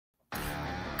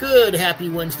Good, happy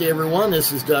Wednesday, everyone.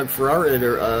 This is Doug Farrar,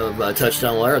 editor of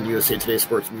Touchdown Wire on the USA Today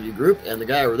Sports Media Group. And the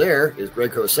guy over there is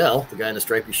Greg Cosell, the guy in the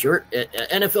stripy shirt at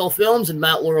NFL Films in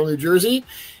Mount Laurel, New Jersey.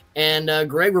 And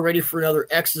Greg, we're ready for another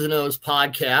X's and O's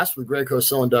podcast with Greg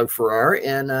Cosell and Doug Farrar.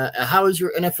 And how is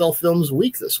your NFL Films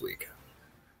week this week?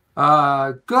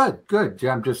 Good.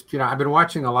 I'm just, I've been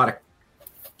watching a lot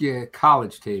of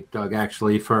college tape, Doug,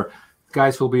 actually, for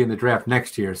guys who will be in the draft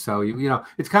next year. So,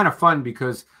 it's kind of fun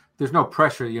because there's no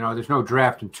pressure, there's no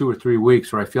draft in 2 or 3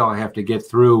 weeks where I feel I have to get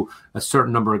through a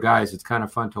certain number of guys. It's kind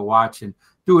of fun to watch and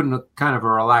do it in a kind of a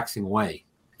relaxing way.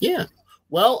 Yeah.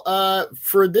 Well,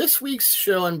 for this week's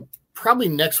show and probably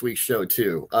next week's show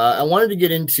too, I wanted to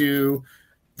get into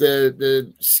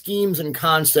the schemes and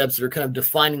concepts that are kind of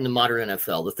defining the modern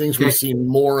NFL, the things we're seeing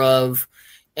more of.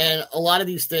 And a lot of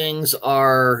these things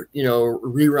are,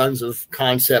 reruns of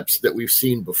concepts that we've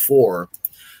seen before.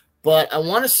 But I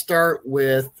want to start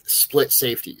with split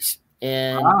safeties.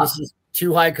 And this is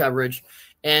too high coverage.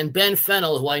 And Ben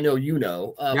Fennell, who I know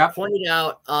pointed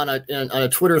out on a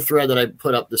Twitter thread that I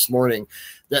put up this morning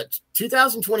that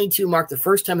 2022 marked the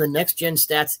first time in the next-gen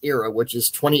stats era, which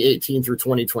is 2018 through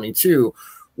 2022,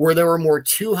 where there were more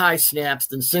two high snaps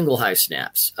than single high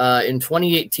snaps. In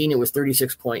 2018, it was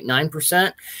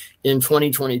 36.9%. In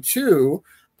 2022,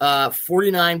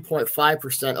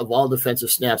 49.5% of all defensive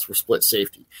snaps were split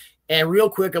safety. And real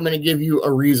quick, I'm going to give you a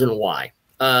reason why.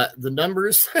 The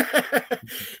numbers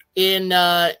in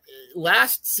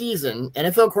last season,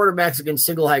 NFL quarterbacks against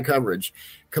single high coverage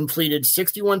completed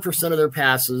 61% of their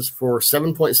passes for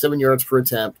 7.7 yards per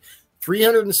attempt,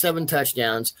 307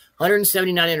 touchdowns,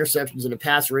 179 interceptions, and a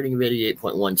passer rating of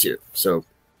 88.12. So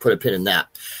put a pin in that.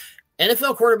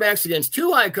 NFL quarterbacks against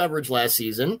two high coverage last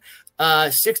season,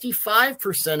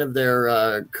 65% of their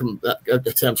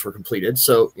attempts were completed.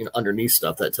 So, underneath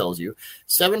stuff that tells you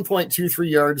 7.23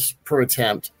 yards per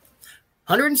attempt,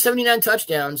 179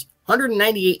 touchdowns,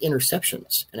 198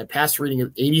 interceptions, and a pass rating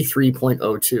of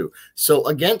 83.02. So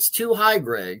against two high,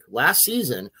 Greg, last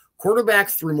season,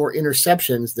 quarterbacks threw more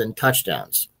interceptions than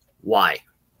touchdowns. Why?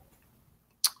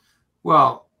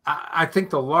 Well, I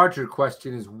think the larger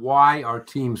question is why are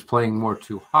teams playing more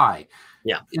too high?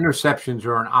 Yeah. Interceptions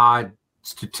are an odd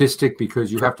statistic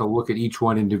because you have to look at each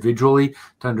one individually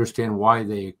to understand why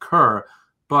they occur.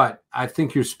 But I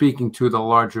think you're speaking to the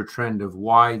larger trend of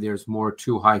why there's more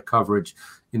too high coverage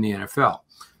in the NFL.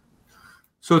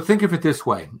 So think of it this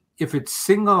way. If it's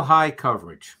single high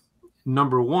coverage,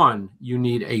 number one, you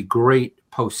need a great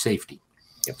post safety.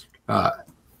 Yep.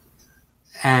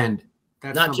 And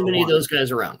that's not too many of those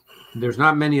guys around. There's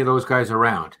not many of those guys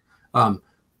around.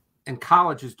 And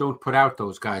colleges don't put out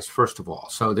those guys, first of all.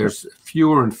 So there's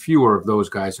fewer and fewer of those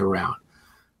guys around.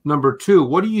 Number two,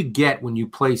 what do you get when you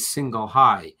play single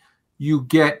high? You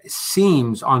get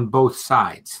seams on both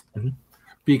sides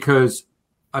because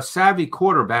a savvy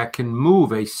quarterback can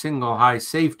move a single high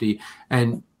safety.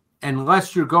 And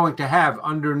unless you're going to have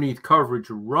underneath coverage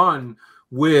run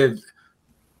with,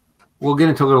 we'll get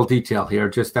into a little detail here.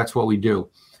 Just that's what we do.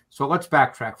 So let's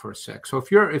backtrack for a sec. So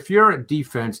if you're a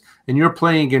defense and you're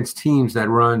playing against teams that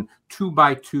run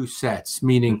 2x2 sets,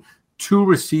 meaning two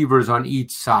receivers on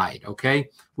each side, okay,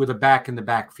 with a back in the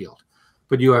backfield,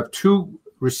 but you have two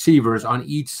receivers on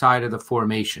each side of the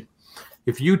formation.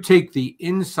 If you take the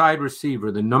inside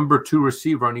receiver, the number two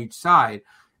receiver on each side,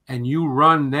 and you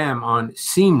run them on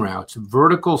seam routes,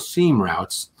 vertical seam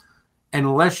routes,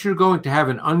 unless you're going to have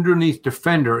an underneath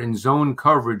defender in zone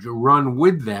coverage run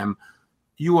with them,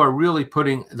 you are really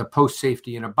putting the post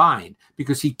safety in a bind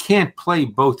because he can't play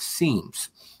both seams.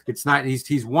 It's not,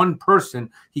 he's one person.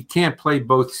 He can't play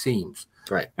both seams.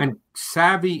 Right. And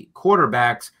savvy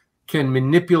quarterbacks can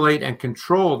manipulate and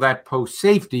control that post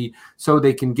safety so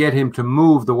they can get him to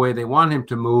move the way they want him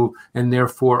to move and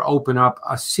therefore open up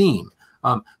a seam.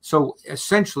 So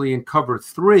essentially in cover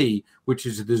 3, which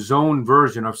is the zone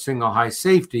version of single high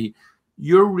safety,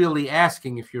 you're really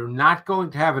asking, if you're not going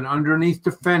to have an underneath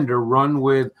defender run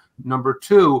with number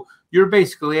 2, you're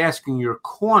basically asking your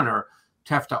corner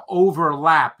to have to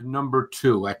overlap number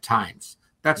 2 at times.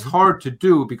 That's hard to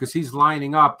do because he's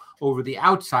lining up over the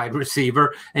outside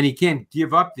receiver and he can't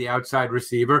give up the outside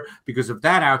receiver because if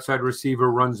that outside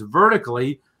receiver runs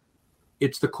vertically,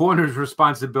 it's the corner's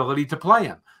responsibility to play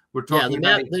him. We're talking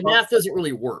the math doesn't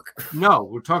really work. No,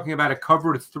 we're talking about a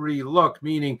cover 3 look,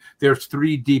 meaning there's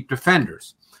 3 deep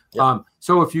defenders. Yep.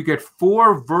 So if you get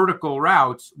 4 vertical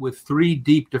routes with 3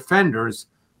 deep defenders,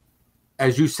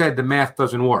 as you said, the math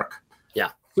doesn't work.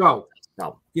 Yeah. So,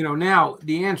 now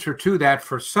the answer to that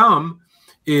for some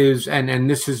is, and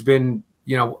this has been,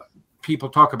 people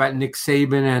talk about Nick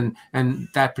Saban and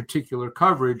that particular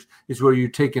coverage is where you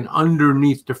take an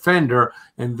underneath defender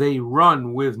and they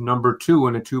run with number 2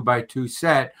 in a 2x2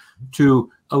 set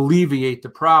to alleviate the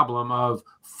problem of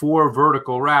 4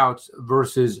 vertical routes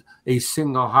versus a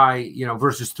single high,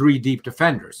 versus 3 deep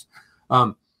defenders.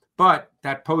 But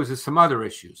that poses some other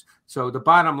issues. So the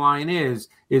bottom line is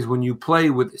when you play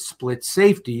with split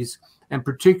safeties and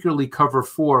particularly cover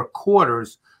 4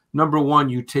 quarters, number one,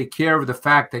 you take care of the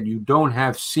fact that you don't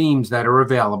have seams that are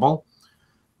available.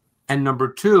 And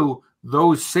number 2,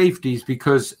 those safeties,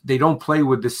 because they don't play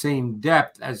with the same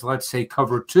depth as, let's say,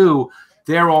 cover 2,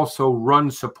 they're also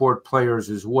run support players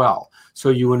as well. So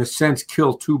you, in a sense,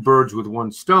 kill 2 birds with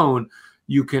 1 stone.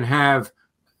 You can have,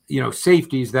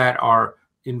 safeties that are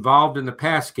involved in the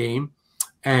pass game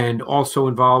and also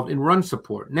involved in run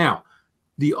support. Now,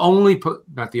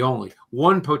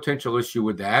 one potential issue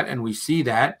with that, and we see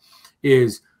that,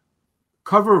 is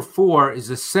cover 4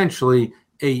 is essentially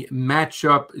a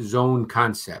matchup zone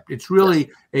concept. It's really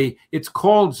it's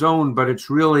called zone, but it's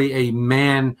really a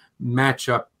man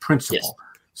matchup principle. Yes.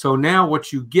 So now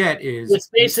what you get is it's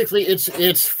basically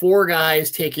it's 4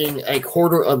 guys taking a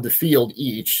quarter of the field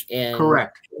each, and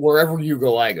correct. Wherever you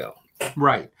go, I go.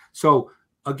 Right. So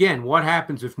again, what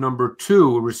happens if number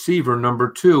 2, receiver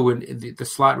number 2, and the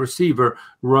slot receiver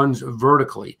runs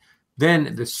vertically?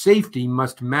 Then the safety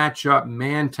must match up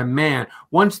man to man.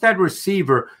 Once that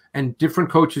receiver, and different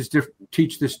coaches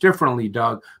teach this differently,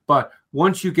 Doug, but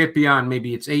once you get beyond,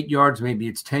 maybe it's 8 yards, maybe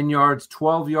it's 10 yards,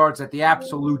 12 yards at the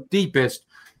absolute deepest,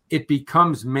 it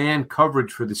becomes man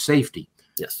coverage for the safety.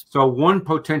 Yes. So one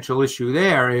potential issue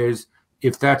there is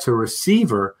if that's a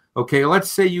receiver, okay, let's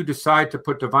say you decide to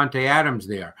put Devontae Adams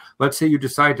there. Let's say you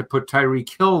decide to put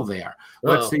Tyreek Hill there.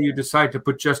 Let's say you decide to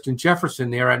put Justin Jefferson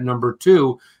there at number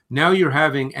 2. Now you're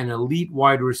having an elite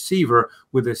wide receiver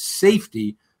with a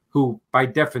safety who, by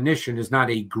definition, is not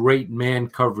a great man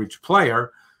coverage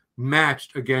player,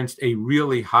 matched against a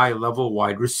really high-level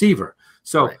wide receiver.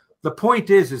 So the point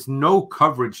is no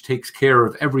coverage takes care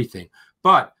of everything.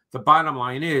 But the bottom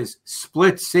line is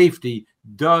split safety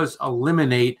does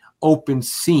eliminate open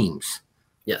seams.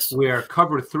 Yes. Where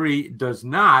cover 3 does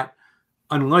not,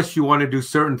 unless you want to do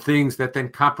certain things that then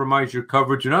compromise your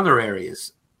coverage in other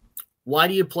areas. Why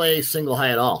do you play single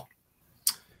high at all?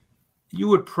 You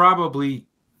would probably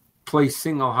play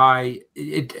single high.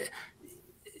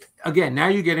 Again, now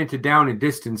you get into down and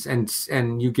distance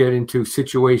and you get into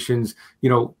situations,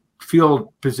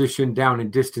 field position down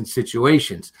and distance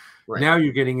situations. Right. Now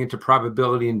you're getting into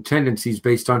probability and tendencies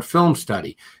based on film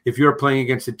study. If you're playing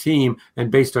against a team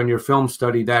and based on your film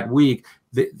study that week,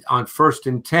 on 1st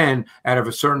and 10 out of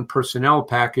a certain personnel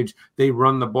package, they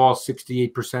run the ball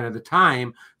 68% of the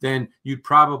time, then you'd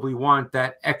probably want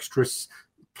that extra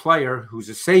player who's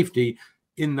a safety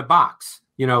in the box,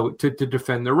 to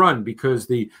defend the run, because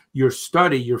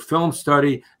your film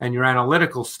study and your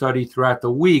analytical study throughout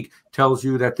the week tells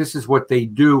you that this is what they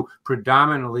do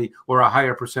predominantly or a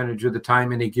higher percentage of the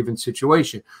time in a given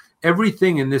situation.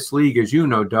 Everything in this league, as you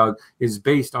know, Doug, is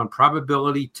based on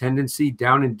probability, tendency,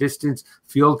 down and distance,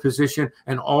 field position,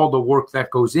 and all the work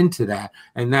that goes into that.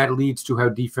 And that leads to how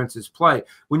defenses play.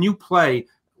 When you play,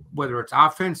 whether it's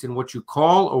offense in what you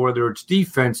call or whether it's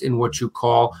defense in what you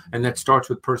call, and that starts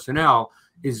with personnel,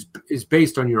 is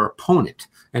based on your opponent,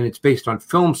 and it's based on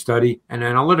film study and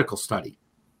analytical study.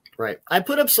 Right. I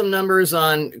put up some numbers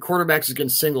on quarterbacks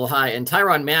against single high, and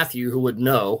Tyrann Mathieu, who would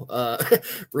know,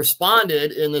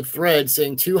 responded in the thread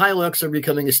saying 2 high looks are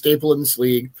becoming a staple in this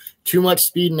league. Too much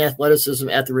speed and athleticism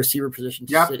at the receiver position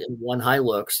to sit in 1 high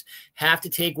looks. Have to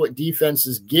take what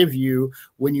defenses give you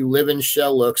when you live in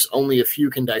shell looks. Only a few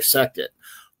can dissect it.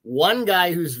 One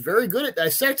guy who's very good at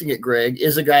dissecting it, Greg,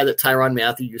 is a guy that Tyrann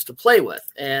Mathieu used to play with.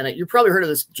 And you've probably heard of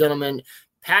this gentleman,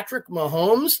 Patrick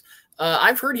Mahomes.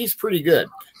 I've heard he's pretty good.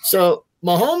 So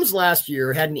Mahomes last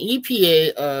year had an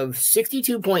EPA of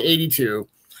 62.82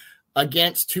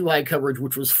 against 2 high coverage,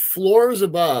 which was floors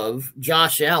above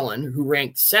Josh Allen, who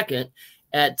ranked 2nd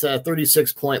at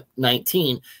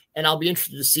 36.19. And I'll be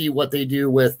interested to see what they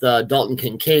do with Dalton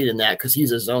Kincaid in that, because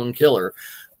he's a zone killer.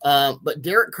 But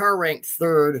Derek Carr ranked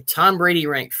 3rd. Tom Brady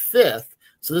ranked 5th.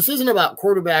 So this isn't about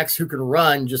quarterbacks who can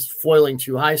run, just foiling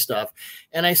 2 high stuff.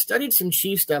 And I studied some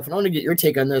Chiefs stuff, and I want to get your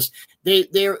take on this.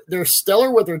 They're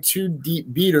stellar with their 2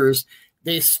 deep beaters.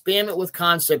 They spam it with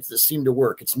concepts that seem to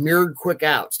work. It's mirrored quick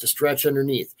outs to stretch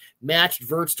underneath. Matched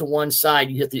verts to one side,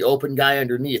 you hit the open guy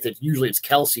underneath. Usually it's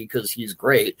Kelsey because he's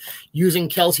great. Using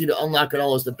Kelsey to unlock it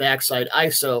all as the backside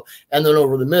ISO, and then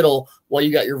over the middle while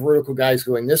you got your vertical guys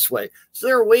going this way. So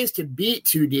there are ways to beat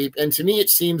 2 deep, and to me it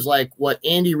seems like what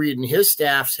Andy Reid and his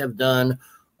staffs have done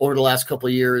over the last couple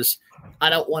of years I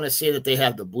don't want to say that they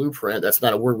have the blueprint. That's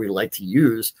not a word we like to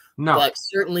use. No. But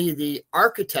certainly the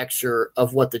architecture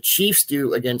of what the Chiefs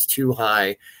do against too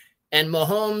high. And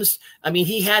Mahomes, I mean,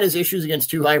 he had his issues against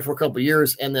too high for a couple of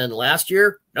years. And then last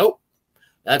year, nope.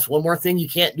 That's one more thing you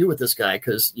can't do with this guy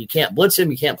because you can't blitz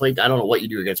him. You can't play. I don't know what you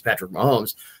do against Patrick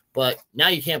Mahomes, but now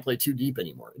you can't play too deep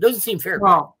anymore. It doesn't seem fair.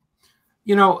 Well,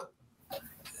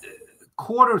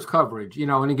 quarters coverage,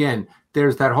 and again,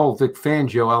 there's that whole Vic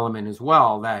Fangio element as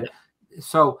well.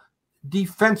 So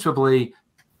defensively,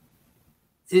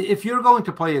 if you're going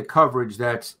to play a coverage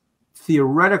that's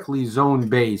theoretically zone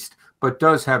based, but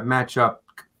does have matchup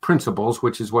principles,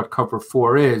 which is what cover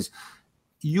 4 is,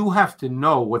 you have to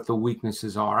know what the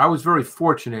weaknesses are. I was very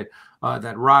fortunate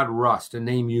that Rod Rust, a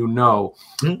name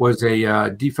was a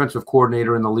defensive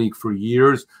coordinator in the league for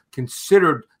years,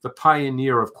 considered the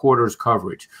pioneer of quarters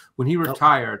coverage. When he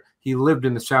retired, he lived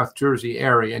in the South Jersey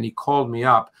area, and he called me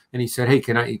up and he said, "Hey,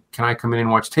 can I come in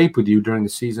and watch tape with you during the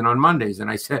season on Mondays?"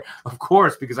 And I said, "Of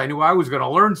course," because I knew I was going to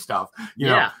learn stuff. You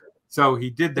know. So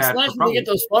he did that. It's nice when you get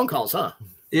those phone calls, huh?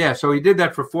 Yeah. So he did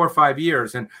that for 4 or 5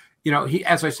 years, and he,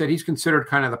 as I said, he's considered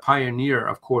kind of the pioneer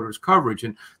of quarters coverage.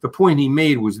 And the point he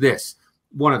made was this.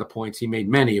 One of the points he made,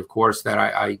 many, of course, that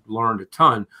I learned a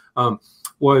ton,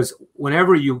 was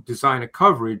whenever you design a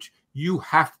coverage, you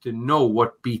have to know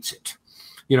what beats it,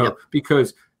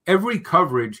 because every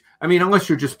coverage, I mean, unless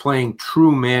you're just playing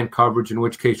true man coverage, in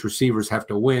which case receivers have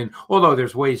to win, although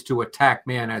there's ways to attack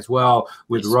man as well,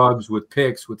 with rubs, with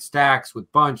picks, with stacks,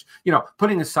 with bunch,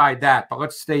 putting aside that, but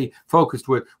let's stay focused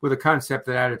with a concept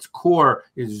that at its core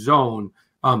is zone.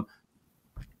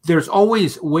 There's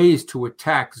always ways to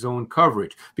attack zone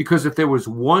coverage, because if there was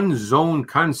one zone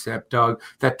concept, Doug,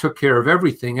 that took care of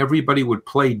everything, everybody would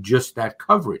play just that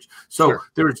coverage. So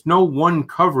there's no one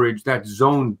coverage that's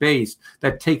zone based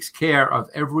that takes care of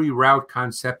every route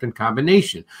concept and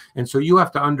combination. And so you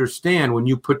have to understand, when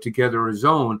you put together a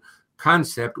zone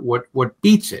concept, what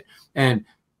beats it. And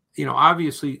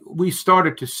obviously we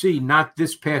started to see, not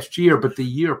this past year, but the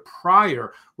year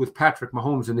prior with Patrick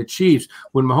Mahomes and the Chiefs,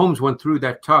 when Mahomes went through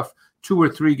that tough 2 or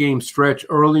 3 game stretch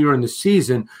earlier in the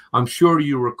season. I'm sure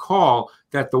you recall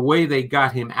that the way they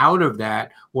got him out of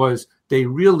that was they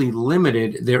really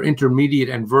limited their intermediate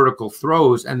and vertical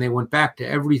throws, and they went back to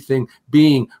everything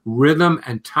being rhythm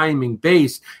and timing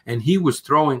based, and he was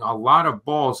throwing a lot of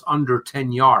balls under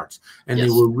 10 yards, and they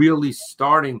were really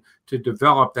starting to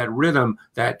develop that rhythm,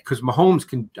 that because Mahomes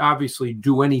can obviously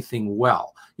do anything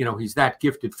well. He's that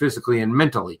gifted physically and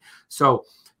mentally. So,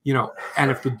 and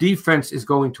if the defense is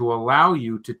going to allow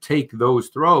you to take those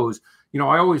throws,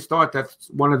 I always thought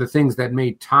that's one of the things that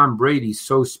made Tom Brady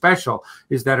so special,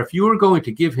 is that if you were going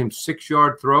to give him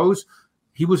 6-yard throws,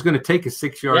 he was going to take a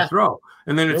 6-yard throw.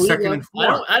 And then it's 2nd and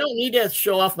 4. I don't need to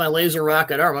show off my laser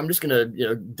rocket arm. I'm just going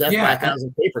to, death by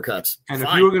 1,000 paper cuts. And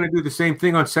if you were going to do the same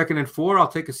thing on 2nd and 4, I'll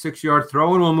take a 6-yard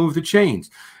throw and we'll move the chains.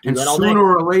 And sooner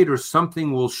or later,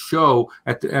 something will show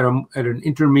at an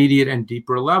intermediate and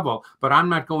deeper level. But I'm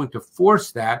not going to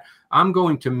force that. I'm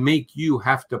going to make you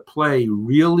have to play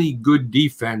really good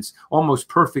defense, almost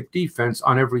perfect defense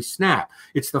on every snap.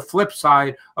 It's the flip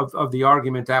side of the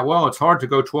argument that, well, it's hard to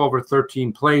go 12 or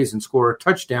 13 plays and score a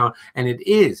touchdown, and it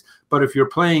is. But if you're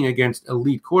playing against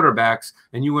elite quarterbacks,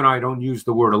 and you and I don't use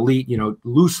the word elite,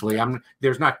 loosely,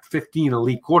 there's not 15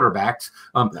 elite quarterbacks.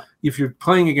 If you're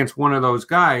playing against one of those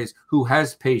guys who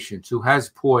has patience, who has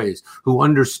poise, who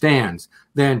understands,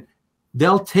 then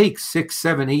they'll take 6,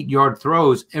 7, 8-yard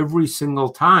throws every single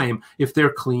time if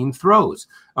they're clean throws.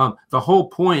 The whole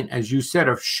point, as you said,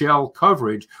 of shell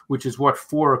coverage, which is what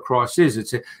 4 across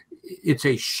is, it's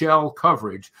a shell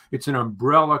coverage, it's an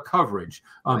umbrella coverage,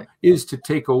 is to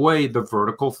take away the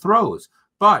vertical throws.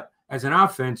 But as an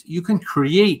offense, you can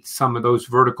create some of those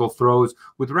vertical throws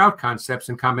with route concepts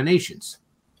and combinations.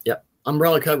 Yep.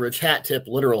 Umbrella coverage,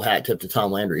 literal hat tip to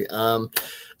Tom Landry.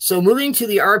 So moving to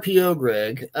the RPO,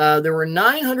 Greg, there were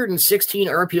 916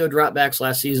 RPO dropbacks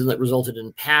last season that resulted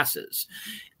in passes.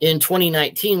 In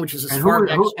 2019, which is far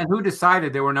back. And who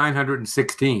decided there were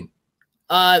 916?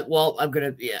 Well, I'm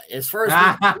going to, as far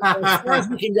as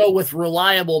we can go with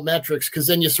reliable metrics, because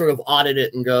then you sort of audit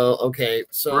it and go, okay,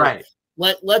 so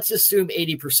let's assume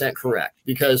 80% correct,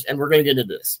 and we're going to get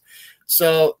into this.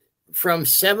 So from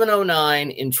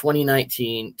 709 in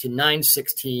 2019 to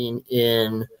 916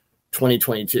 in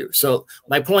 2022. So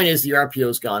my point is the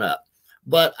RPO's gone up.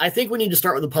 But I think we need to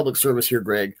start with the public service here,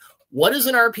 Greg. What is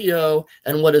an RPO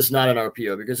and what is not an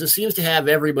RPO? Because this seems to have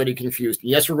everybody confused. And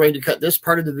yes, we're ready to cut this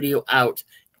part of the video out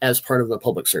as part of the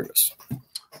public service.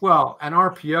 Well, an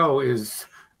RPO is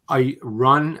a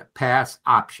run pass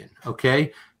option,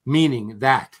 okay? Meaning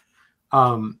that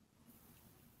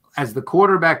as the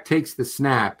quarterback takes the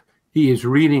snap, he is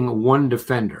reading one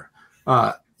defender.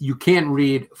 You can't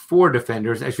read four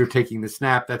defenders as you're taking the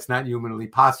snap. That's not humanly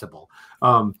possible.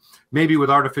 Maybe with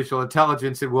artificial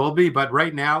intelligence it will be, but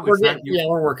right now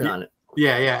we're working on it.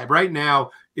 Yeah. Right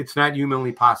now it's not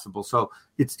humanly possible. So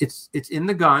it's in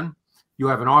the gun. You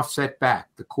have an offset back.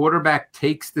 The quarterback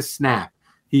takes the snap.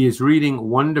 He is reading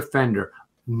one defender.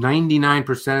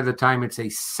 99% of the time it's a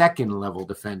second level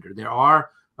defender. There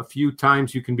are a few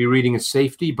times you can be reading a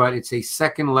safety, but it's a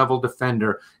second level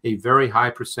defender a very high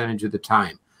percentage of the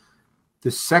time.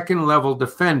 The second level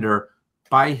defender,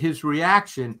 by his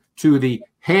reaction to the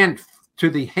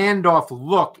handoff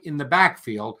look in the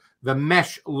backfield, the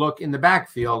mesh look in the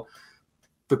backfield,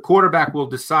 the quarterback will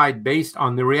decide based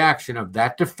on the reaction of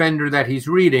that defender that he's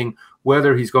reading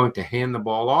whether he's going to hand the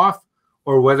ball off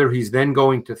or whether he's then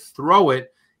going to throw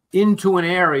it into an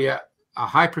area a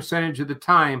high percentage of the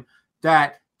time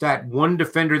that one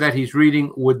defender that he's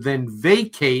reading would then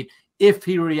vacate if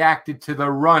he reacted to the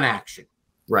run action.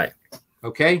 Right.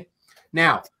 Okay.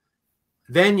 Now,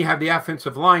 then you have the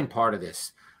offensive line part of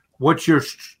this. What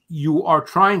you are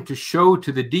trying to show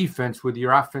to the defense with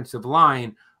your offensive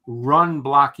line, run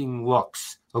blocking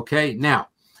looks. Okay. Now,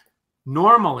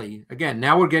 normally, again,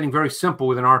 now we're getting very simple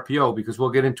with an RPO because we'll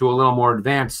get into a little more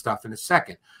advanced stuff in a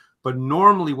second. But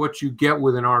normally what you get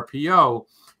with an RPO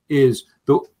is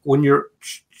when you're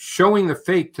showing the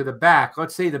fake to the back,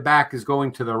 let's say the back is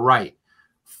going to the right.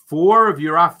 Four of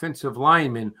your offensive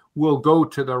linemen will go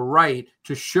to the right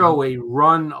to show a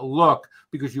run look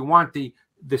because you want the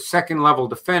second level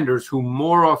defenders who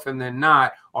more often than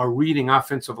not are reading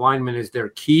offensive linemen as their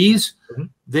keys. Mm-hmm.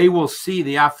 They will see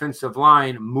the offensive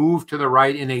line move to the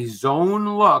right in a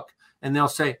zone look and they'll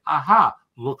say, aha,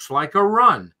 looks like a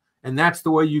run. And that's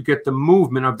the way you get the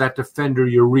movement of that defender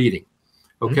you're reading.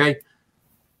 Okay.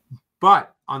 Mm-hmm.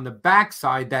 But on the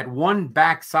backside, that one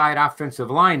backside offensive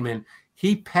lineman,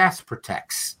 he pass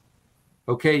protects.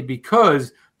 Okay.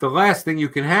 Because the last thing you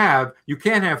can't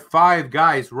have five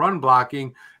guys run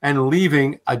blocking and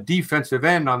leaving a defensive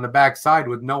end on the backside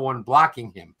with no one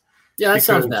blocking him. Yeah, that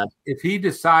sounds bad. If he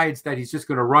decides that he's just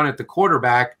going to run at the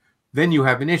quarterback, then you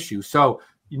have an issue. So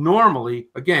normally,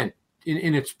 again,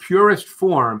 in its purest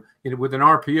form, with an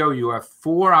RPO, you have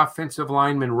four offensive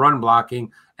linemen run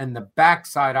blocking and the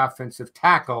backside offensive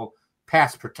tackle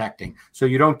pass protecting. So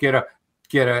you don't get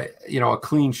a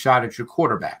clean shot at your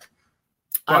quarterback.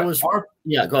 Go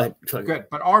ahead. Good.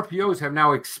 But RPOs have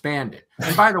now expanded.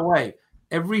 And by the way,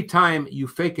 every time you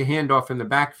fake a handoff in the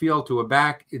backfield to a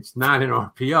back, it's not an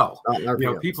RPO. Not an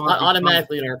RPO. People not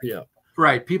automatically an RPO.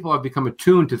 Right. People have become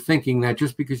attuned to thinking that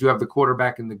just because you have the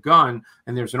quarterback in the gun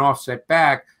and there's an offset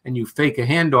back and you fake a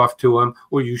handoff to him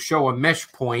or you show a mesh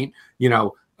point,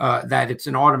 that it's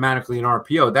automatically an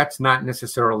RPO. That's not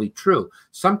necessarily true.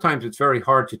 Sometimes it's very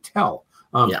hard to tell.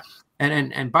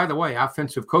 And by the way,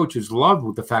 offensive coaches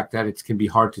love the fact that it can be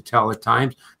hard to tell at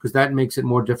times because that makes it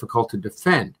more difficult to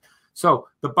defend. So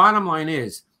the bottom line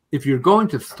is, if you're going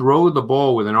to throw the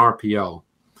ball with an RPO,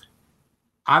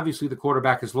 obviously the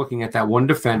quarterback is looking at that one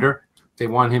defender. They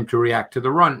want him to react to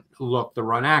the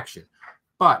run action.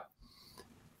 But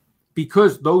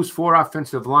because those four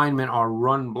offensive linemen are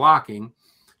run blocking,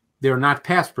 they're not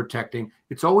pass protecting,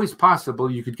 it's always possible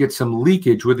you could get some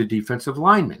leakage with a defensive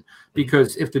lineman.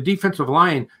 Because if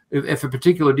if a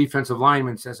particular defensive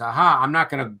lineman says, aha, I'm not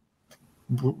going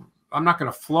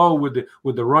to flow with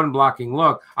the run blocking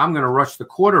look, I'm going to rush the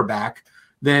quarterback,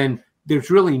 then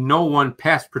there's really no one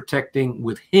pass protecting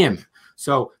with him.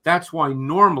 So that's why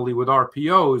normally with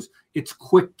RPOs, it's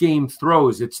quick game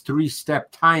throws. It's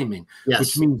three-step timing,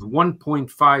 which means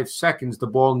 1.5 seconds the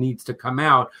ball needs to come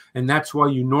out. And that's why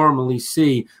you normally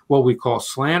see what we call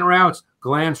slant routes,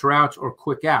 glance routes, or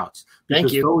quick outs.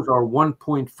 Because those are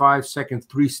 1.5 second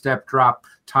three-step drop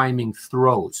timing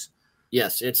throws.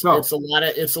 Yes, it's a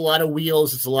lot of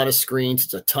wheels, it's a lot of screens,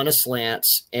 it's a ton of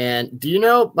slants. And do you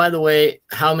know, by the way,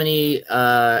 how many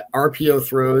RPO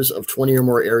throws of 20 or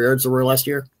more air yards there were last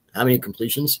year? How many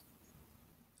completions?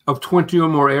 Of 20 or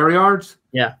more air yards?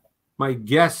 Yeah. My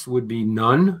guess would be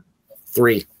none.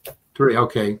 Three.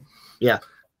 Okay. Yeah.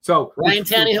 So Ryan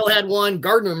Tannehill had one,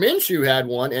 Gardner Minshew had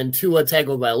one, and Tua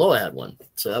Tagovailoa had one.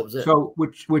 So that was it. So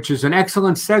which is an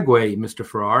excellent segue, Mr.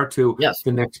 Farrar, to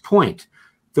the next point.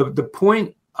 The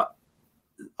point,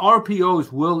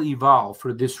 RPOs will evolve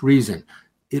for this reason.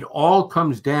 It all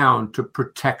comes down to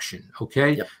protection,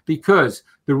 okay? Yep. Because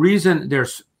the reason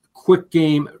there's quick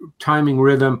game, timing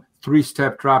rhythm,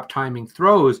 three-step drop, timing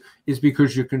throws is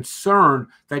because you're concerned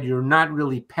that you're not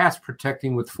really pass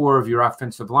protecting with four of your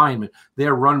offensive linemen.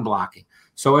 They're run blocking.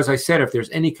 So as I said, if there's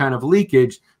any kind of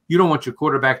leakage, you don't want your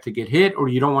quarterback to get hit or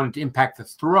you don't want it to impact the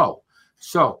throw.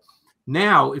 So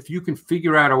now if you can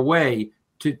figure out a way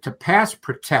to pass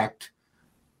protect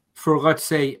for, let's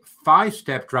say,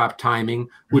 5-step drop timing,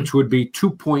 which would be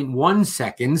 2.1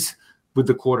 seconds with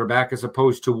the quarterback as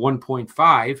opposed to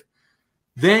 1.5,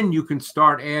 then you can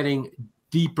start adding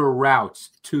deeper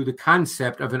routes to the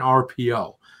concept of an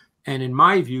RPO. And in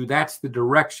my view, that's the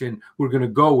direction we're going to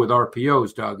go with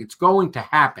RPOs, Doug. It's going to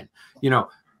happen.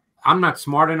 I'm not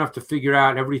smart enough to figure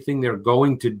out everything they're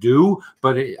going to do,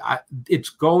 but it's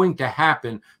going to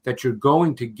happen that you're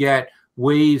going to get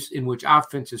ways in which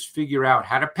offenses figure out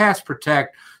how to pass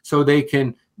protect so they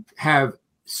can have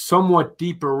somewhat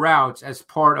deeper routes as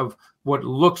part of what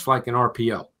looks like an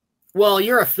RPO. Well,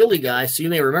 you're a Philly guy, so you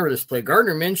may remember this play.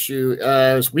 Gardner Minshew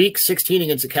was week 16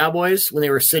 against the Cowboys when they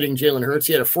were sitting Jalen Hurts.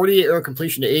 He had a 48-yard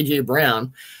completion to A.J.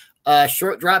 Brown.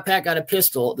 Short drop back on a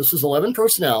pistol. This was 11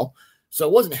 personnel, so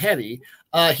it wasn't heavy.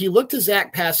 He looked to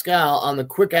Zach Pascal on the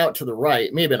quick out to the right.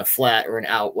 It may have been a flat or an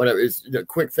out, whatever. It's a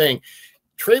quick thing.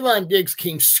 Trayvon Diggs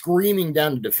came screaming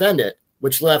down to defend it,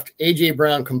 which left A.J.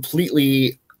 Brown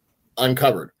completely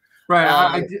uncovered.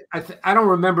 Right. I don't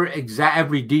remember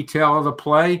every detail of the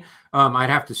play. I'd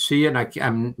have to see it, and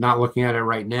I'm not looking at it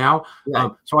right now.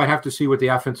 Right. So I'd have to see what the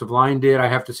offensive line did.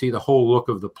 I'd have to see the whole look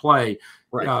of the play.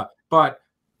 Right. But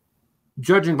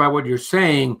judging by what you're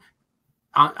saying,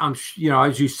 I'm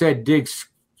as you said, Diggs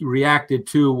reacted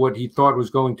to what he thought was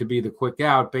going to be the quick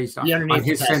out based on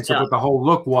his sense of what the whole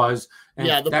look was. And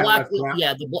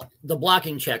the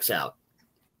blocking checks out.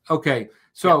 Okay.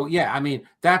 So,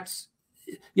 that's –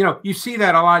 you see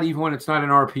that a lot even when it's not an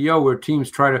RPO where teams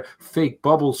try to fake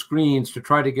bubble screens to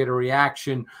try to get a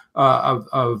reaction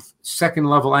of second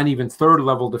level and even third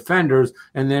level defenders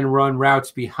and then run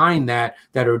routes behind that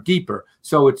are deeper.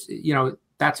 So it's,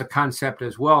 that's a concept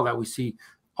as well that we see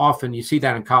often. You see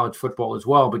that in college football as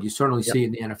well, but you certainly see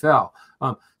it in the NFL.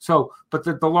 But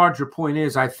the larger point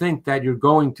is I think that you're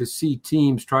going to see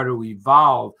teams try to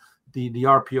evolve the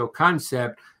RPO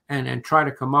concept and try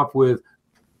to come up with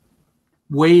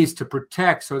ways to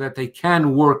protect so that they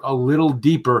can work a little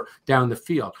deeper down the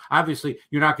field. Obviously,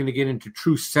 you're not going to get into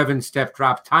true 7-step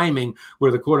drop timing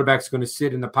where the quarterback's going to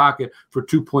sit in the pocket for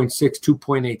 2.6,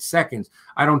 2.8 seconds.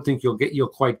 I don't think you'll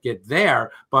quite get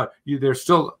there, but you'll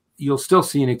still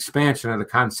see an expansion of the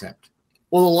concept.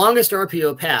 Well, the longest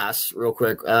RPO pass, real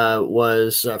quick,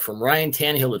 was from Ryan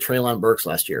Tannehill to Treylon Burks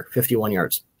last year, 51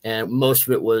 yards. And most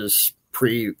of it was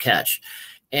pre-catch.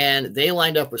 And they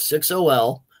lined up with 6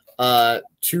 OL,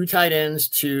 2 tight ends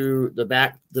to the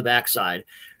backside.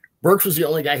 Burks was the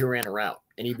only guy who ran a route.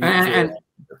 And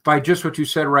by just what you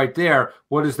said right there,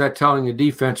 what is that telling the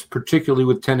defense, particularly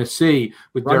with Tennessee,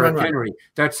 with Derrick Henry?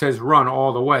 That says run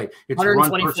all the way. It's run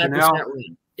personnel.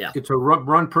 Yeah. It's a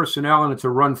run personnel and it's a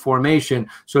run formation.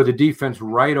 So the defense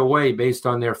right away, based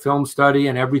on their film study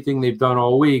and everything they've done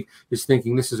all week, is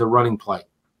thinking this is a running play.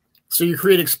 So you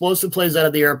create explosive plays out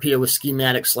of the RPO with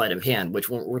schematic sleight of hand, which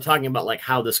we're talking about, like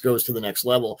how this goes to the next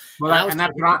level. Well,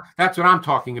 that's what I'm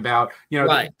talking about.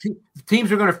 Right.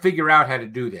 Teams are going to figure out how to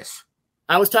do this.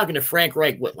 I was talking to Frank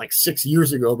Reich, 6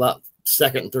 years ago about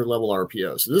second and third level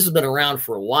RPO. So this has been around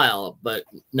for a while, but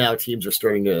now teams are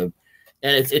starting to.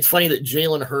 And it's funny that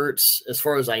Jalen Hurts, as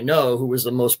far as I know, who was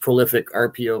the most prolific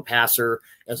RPO passer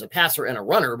as a passer and a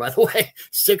runner, by the way,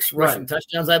 6 rushing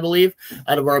touchdowns, I believe,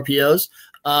 out of RPOs.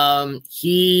 As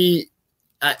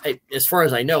far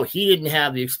as I know, he didn't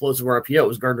have the explosive RPO. It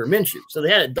was Gardner Minshew. So they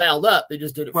had it dialed up. They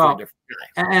just did it for a different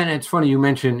guy. And it's funny you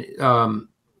mentioned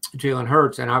Jalen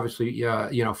Hurts and obviously,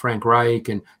 Frank Reich.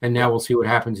 And now we'll see what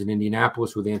happens in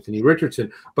Indianapolis with Anthony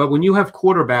Richardson. But when you have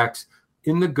quarterbacks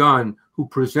in the gun who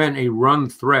present a run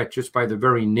threat just by the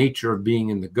very nature of being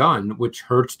in the gun, which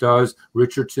Hurts does,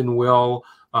 Richardson will,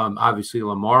 obviously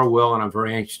Lamar will, and I'm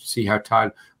very anxious to see how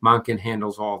Todd Monken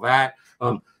handles all that.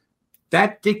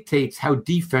 That dictates how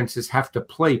defenses have to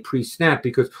play pre-snap,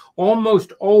 because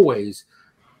almost always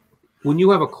when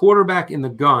you have a quarterback in the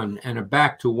gun and a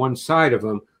back to one side of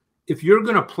him, if you're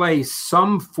going to play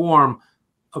some form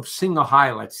of single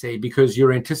high, let's say, because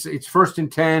it's 1st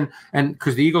and 10, and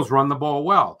because the Eagles run the ball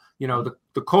well,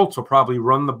 the Colts will probably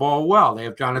run the ball well. They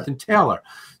have Jonathan Taylor.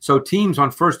 So teams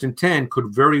on 1st and 10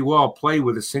 could very well play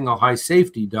with a single high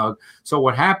safety, Doug. So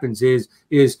what happens is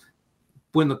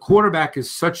when the quarterback is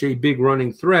such a big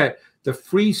running threat, the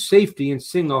free safety in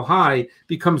single high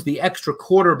becomes the extra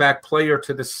quarterback player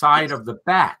to the side of the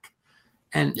back.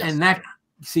 And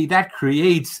that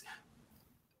creates,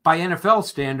 by NFL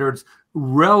standards,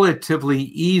 relatively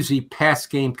easy pass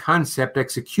game concept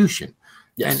execution.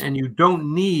 Yes. And you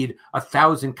don't need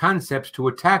 1,000 concepts to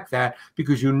attack that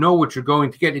because you know what you're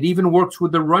going to get. It even works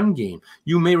with the run game.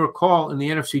 You may recall in the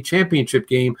NFC Championship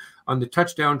game on the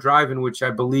touchdown drive in which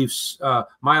I believe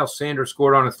Miles Sanders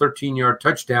scored on a 13-yard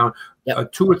touchdown,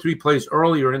 2 or 3 plays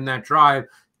earlier in that drive,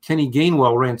 Kenny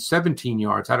Gainwell ran 17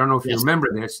 yards. I don't know if you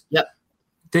remember this. Yep.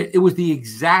 It was the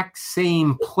exact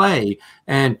same play,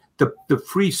 and the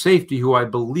free safety, who I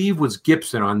believe was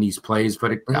Gibson on these plays,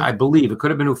 but I believe it could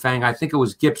have been Ufang. I think it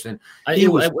was Gibson. He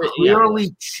was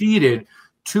clearly cheated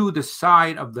to the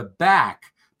side of the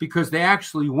back because they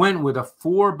actually went with a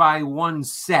 4-by-1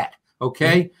 set.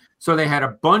 Okay, so they had a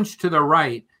bunch to the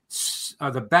right,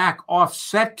 the back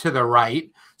offset to the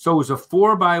right. So it was a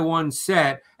 4-by-1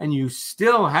 set, and you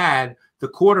still had the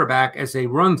quarterback as a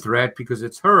run threat because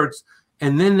it's Hurts.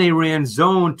 And then they ran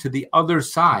zone to the other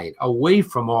side, away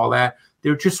from all that.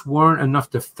 There just weren't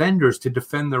enough defenders to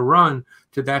defend the run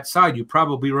to that side. You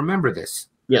probably remember this.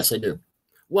 Yes, I do.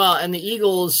 Well, and the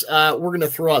Eagles, we're going to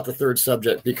throw out the third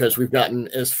subject because we've gotten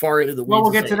as far into the weeds. Well,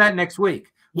 we'll get to that next week.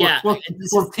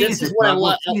 We'll tease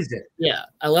it. Yeah,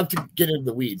 I love to get into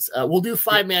the weeds. We'll do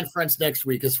 5-man fronts next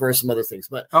week as far as some other things.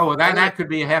 But that could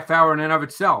be a half hour in and of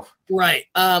itself. Right.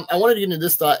 I wanted to get into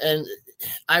this thought, and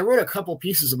I wrote a couple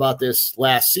pieces about this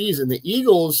last season. The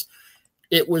Eagles,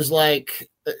 it was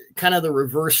like kind of the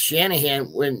reverse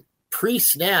Shanahan. When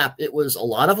pre-snap, it was a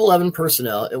lot of 11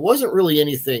 personnel. It wasn't really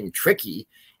anything tricky.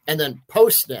 And then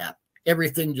post-snap,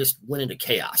 everything just went into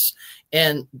chaos.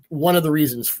 And one of the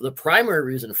reasons, the primary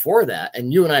reason for that,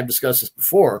 and you and I have discussed this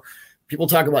before, people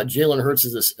talk about Jalen Hurts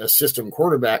as a system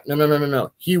quarterback.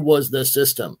 No. He was the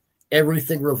system.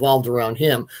 Everything revolved around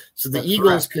him. So the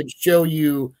Eagles could show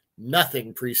you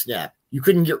nothing pre-snap. You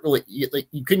couldn't get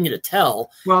you couldn't get a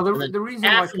tell. Well, the reason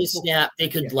after the snap, they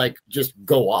could just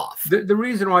go off. The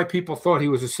reason why people thought he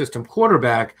was a system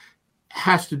quarterback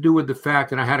has to do with the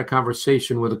fact, and I had a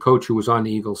conversation with a coach who was on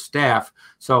the Eagles staff,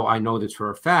 so I know this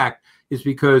for a fact, is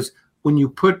because when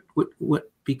you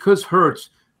because Hurts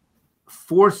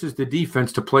forces the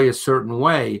defense to play a certain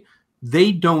way,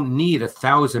 they don't need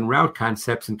 1,000 route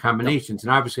concepts and combinations.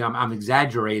 And obviously I'm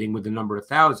exaggerating with the number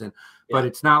 1,000, but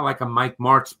it's not like a Mike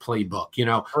Martz playbook,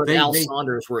 or Al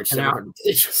Saunders where it's 700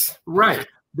 pages. Right.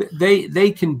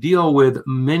 They can deal with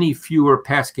many fewer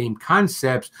pass game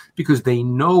concepts because they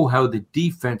know how the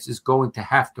defense is going to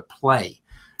have to play.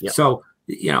 Yep. So,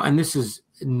 and this is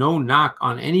no knock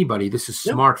on anybody. This is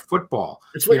smart football.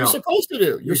 It's what you're supposed to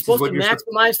do. You're supposed to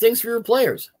maximize things for your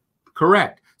players.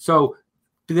 Correct. So,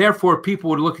 therefore, people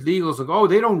would look at the Eagles and go,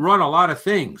 they don't run a lot of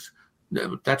things.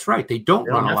 That's right. They don't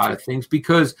run a lot of things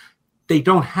because they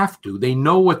don't have to. They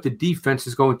know what the defense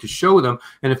is going to show them.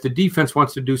 And if the defense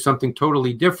wants to do something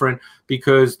totally different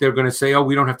because they're going to say,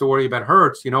 we don't have to worry about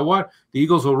Hurts, you know what? The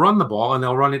Eagles will run the ball and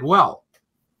they'll run it well.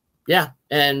 Yeah.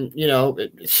 And,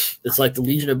 it's like the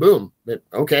Legion of Boom.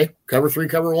 Okay, cover 3,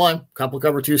 cover 1, couple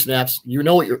cover 2 snaps. You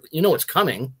know what's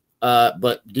coming,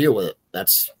 but deal with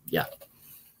it.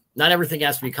 Not everything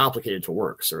has to be complicated to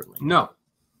work, certainly. No.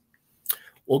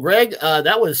 Well, Greg,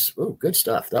 that was good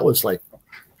stuff. That was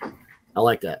I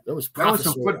like that. That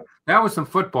was some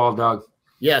football, Doug.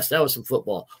 Yes, that was some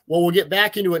football. Well, we'll get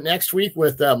back into it next week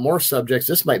with more subjects.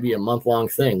 This might be a month-long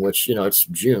thing, which, it's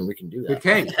June. We can do that.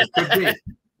 Okay, it could be.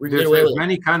 There's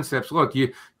many concepts. Look,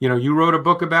 you wrote a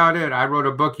book about it. I wrote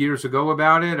a book years ago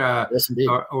about it. Yes, indeed.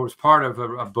 Or was part of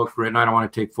a book written. I don't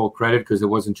want to take full credit because it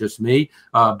wasn't just me.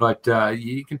 But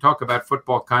you can talk about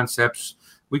football concepts.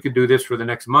 We could do this for the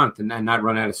next month and not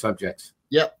run out of subjects.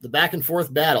 Yep, the back and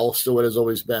forth battle, still what has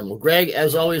always been. Well, Greg,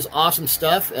 as always, awesome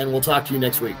stuff, and we'll talk to you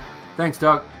next week. Thanks,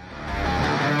 Doug.